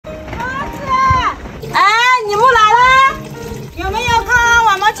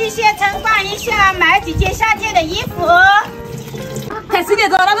去县城逛一下，买几件夏天的衣服。看时间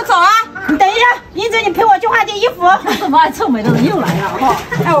走，那就走啊！你等一下，英子，你陪我去换件衣服。怎么臭美的人又来了哈？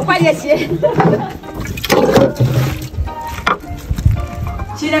哎，我换件鞋。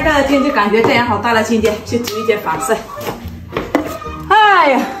今天看到天就感觉太阳好大了，今天去涂一点防晒。哎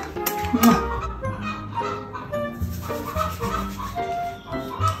呀，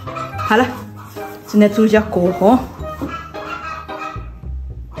好了，今天涂一下口红。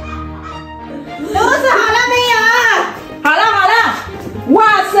 哇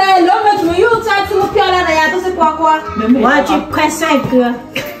塞，老妹怎么又穿这么漂亮的呀？都是刮刮。我要去看帅哥。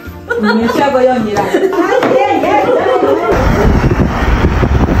帅哥要你了。你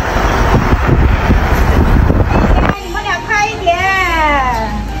们俩快一点。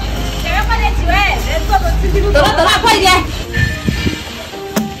前面快点几位，人坐着吃鸡肉。走了，快一点。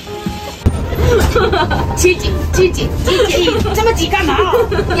挤，这么挤干嘛？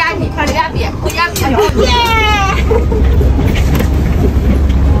压你，快点压扁，快压扁。耶！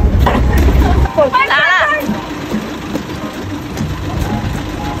 快拿了！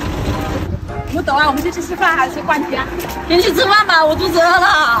我们走啊，我们就去吃饭还是去逛街？先去吃饭吧，我肚子饿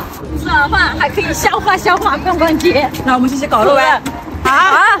了。吃完饭还可以消化逛逛街。那我们去吃烤肉呗。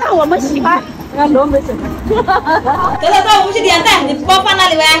好，那我们喜欢。那我们喜欢。走，我们去点赞，你包放那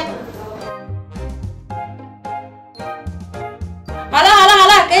里呗。好了，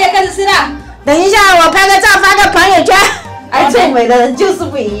可以开始吃了。等一下，我拍个照发个朋友圈。 爱臭美的人就是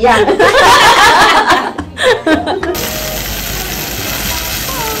不一样。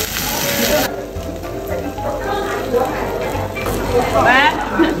喂，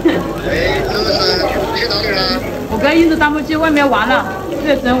去哪里了？我跟英子他们去外面玩了，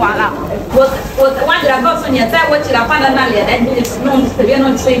月神玩了。我忘记了告诉你，带我起来放在那里，来你随便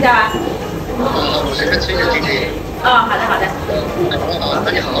弄吃一下吧。我随便吃一下进去。好的。好，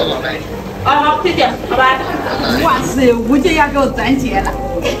那你好好玩呗。好，谢谢，好吧。哇塞，吴姐要给我转姐了，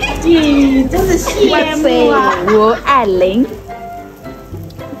咦，真是羡慕啊！我爱玲。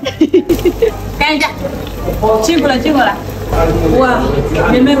干一下，辛苦了。哇，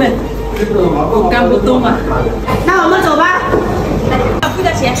妹们，我干不动啊。那我们走吧。付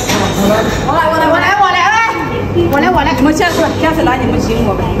点钱。我来。我们下次来你们请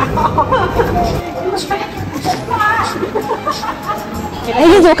我们。哎，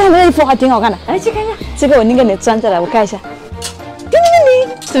英子，我看这个衣服还挺好看的，哎，去看一下。这个我宁可你穿着来，我看一下。叮，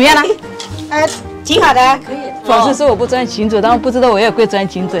怎么样呢？挺好的，可以。粉丝说我不穿裙子，但我不知道我也会穿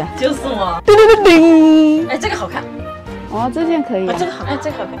裙子呀。就是我。叮。哎，这个好看。哦，这件可以。这个好看，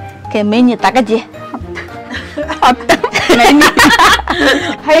这个好看。给美女打个结。好的，美女。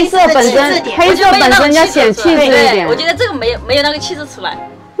黑色本身要显气质一点。我觉得这个没有那个气质出来。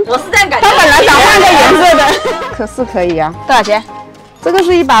我是这样感觉。他本来想换个颜色的。可是可以啊。多少钱？这个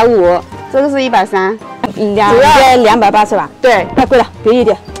是150，这个是130，主要280是吧？对，太贵了，便宜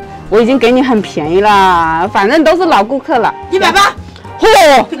点。我已经给你很便宜了，反正都是老顾客了。180。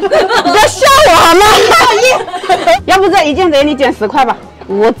嚯，你不要笑我好吗？要不这一件给你减10块吧，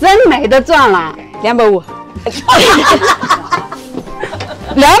我真没得赚了。250。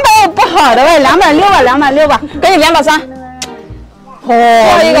250不好的喂，260吧，给你230。哦，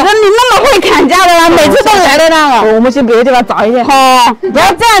你那么会砍价的啦，每次都来的那个。我们去别的地方找一件。哦，不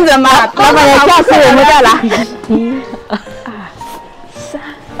要这样子嘛，老板娘，下次我们再来。1、2、3。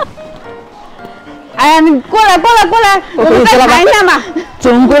哎呀，你过来，我们再谈一下嘛。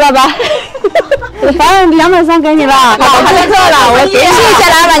中贵了吧？反正230给你了，好顾客了，我谢谢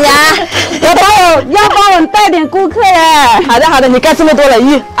老板娘。要帮我带点顾客耶。好的，你干这么多了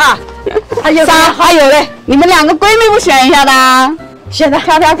，1、2、3，还有嘞，你们2个闺蜜不选一下的？选的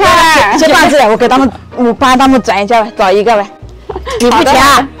挑看，先放这里，我帮他们转一下呗，找一个呗。你付钱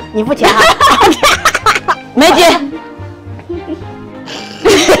啊？你付钱啊？梅姐，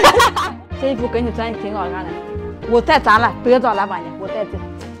这衣服给你穿也挺好看的。我带咱了，不要找老板娘，我带这。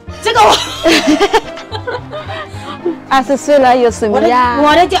这个我20岁了有什么呀？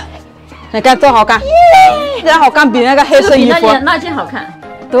我的脚，你看这好看，这好看比那个黑色衣服那件好看。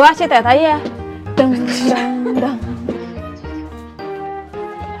对啊，去带他耶。噔。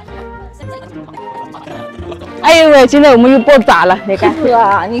哎呦喂，现在我们又爆炸了，你看。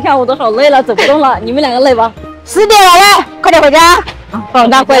哇，你看我都好累了，走不动了。你们2个累吧？10点了嘞，快点回家。哦，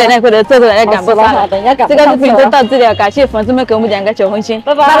那快点，这个人赶不上了。这个视频就到这里了，感谢粉丝们给我们2个小红心，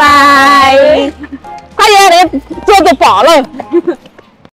拜拜。快点，你做饱了。